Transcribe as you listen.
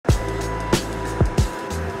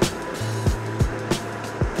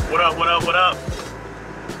What up, what up, what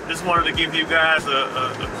up? Just wanted to give you guys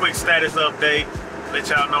a quick status update, let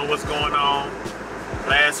y'all know what's going on.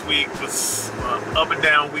 Last week was up and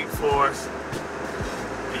down week for us,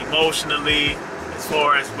 emotionally, as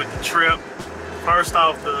far as with the trip. First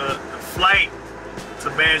off, the flight to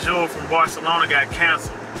Banjul from Barcelona got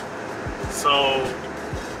canceled. So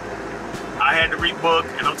I had to rebook,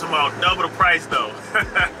 and I'm talking about double the price though.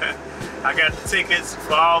 I got the tickets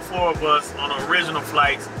for all four of us on the original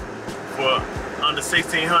flights for under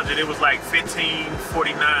 $1,600. It was like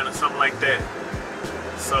 $1,549 or something like that.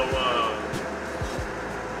 So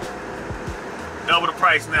double the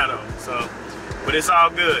price now though. So, but it's all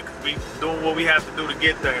good. We doing what we have to do to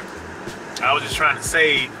get there. I was just trying to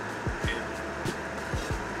save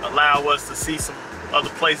and allow us to see some other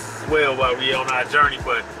places as well while we're on our journey.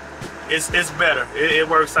 But it's better. It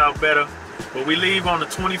works out better. But we leave on the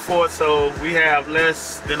 24th, so we have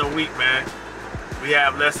less than a week, man. We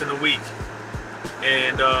have less than a week.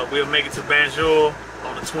 And we'll make it to Banjul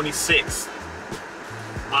on the 26th.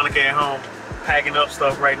 Monica at home packing up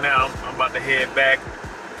stuff right now. I'm about to head back,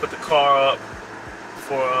 put the car up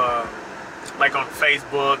for like on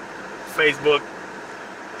Facebook,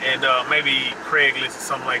 and maybe Craigslist or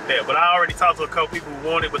something like that. But I already talked to a couple people who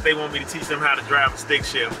want it, but they want me to teach them how to drive a stick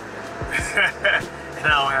shift. And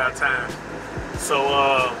I don't have time. So,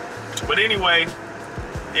 but anyway,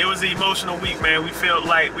 it was an emotional week, man. We felt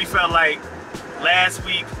like last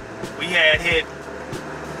week we had hit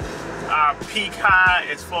our peak high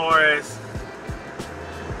as far as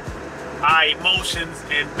our emotions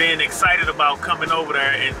and being excited about coming over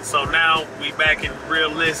there. And so now we back in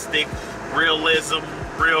realism, real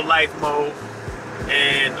life mode.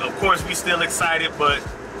 And of course we still excited, but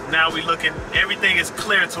now we looking, everything is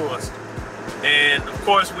clear to us. And of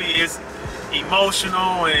course it's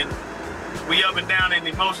emotional, and we up and down in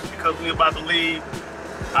emotions because we about to leave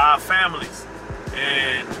our families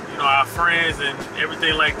and our friends and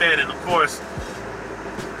everything like that. And of course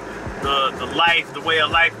the way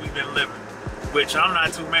of life we've been living, which I'm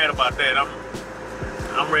not too mad about that.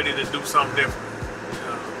 I'm ready to do something different.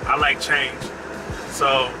 I like change.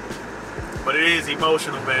 So, but it is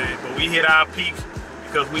emotional, man. But we hit our peak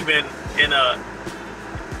because we've been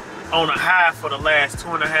on a high for the last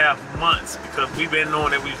 2.5 months because we've been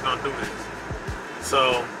knowing that we was gonna do this.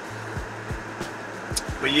 So,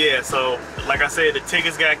 but yeah, so like I said, the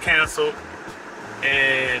tickets got canceled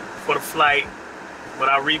and for the flight, but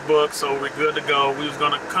I rebooked, so we're good to go. We was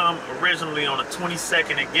gonna come originally on the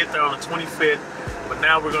 22nd and get there on the 25th, but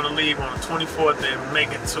now we're gonna leave on the 24th and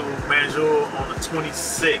make it to Banjul on the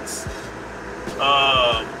 26th.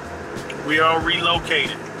 We are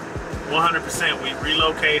relocating. 100% we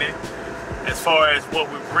relocating. As far as what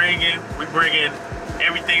we're bringing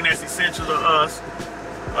everything that's essential to us.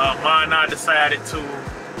 Ma and I decided to,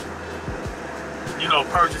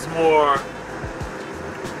 purchase more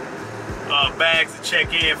bags to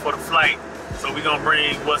check in for the flight. So we're gonna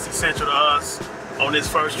bring what's essential to us on this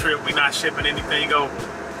first trip. We're not shipping anything over,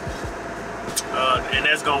 and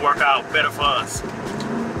that's gonna work out better for us.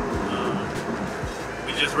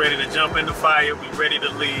 We just ready to jump in the fire. We ready to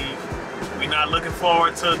leave. We're not looking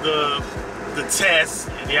forward to the test,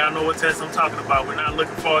 and y'all know what test I'm talking about. We're not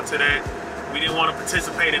looking forward to that. We didn't want to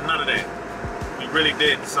participate in none of that. We really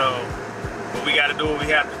didn't. So, but we got to do what we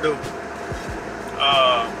have to do.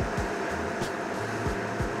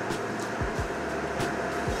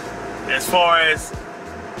 As far as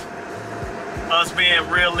us being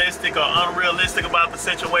realistic or unrealistic about the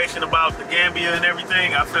situation, about the Gambia and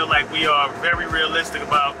everything, I feel like we are very realistic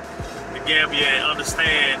about the Gambia and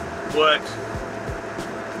understand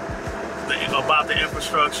about the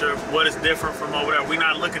infrastructure, what is different from over there. We're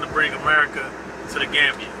not looking to bring America to the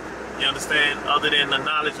Gambia, you understand, other than the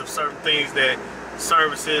knowledge of certain things, that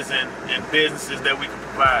services and businesses that we can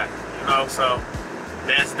provide, so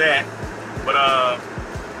that's that. But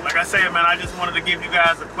like I said, man, I just wanted to give you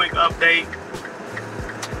guys a quick update,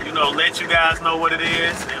 let you guys know what it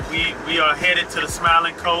is. And we are headed to the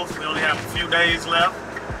Smiling Coast. We only have a few days left,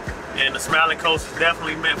 and the Smiling Coast is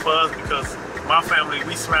definitely meant for us because my family,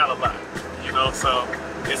 we smile a lot, so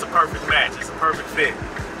it's a perfect match. It's a perfect fit.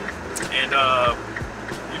 And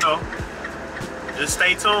just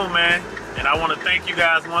stay tuned, man. And I want to thank you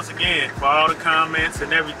guys once again for all the comments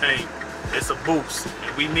and everything. It's a boost,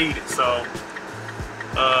 and we need it. So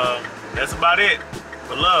that's about it.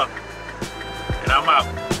 For love, and I'm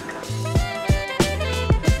out.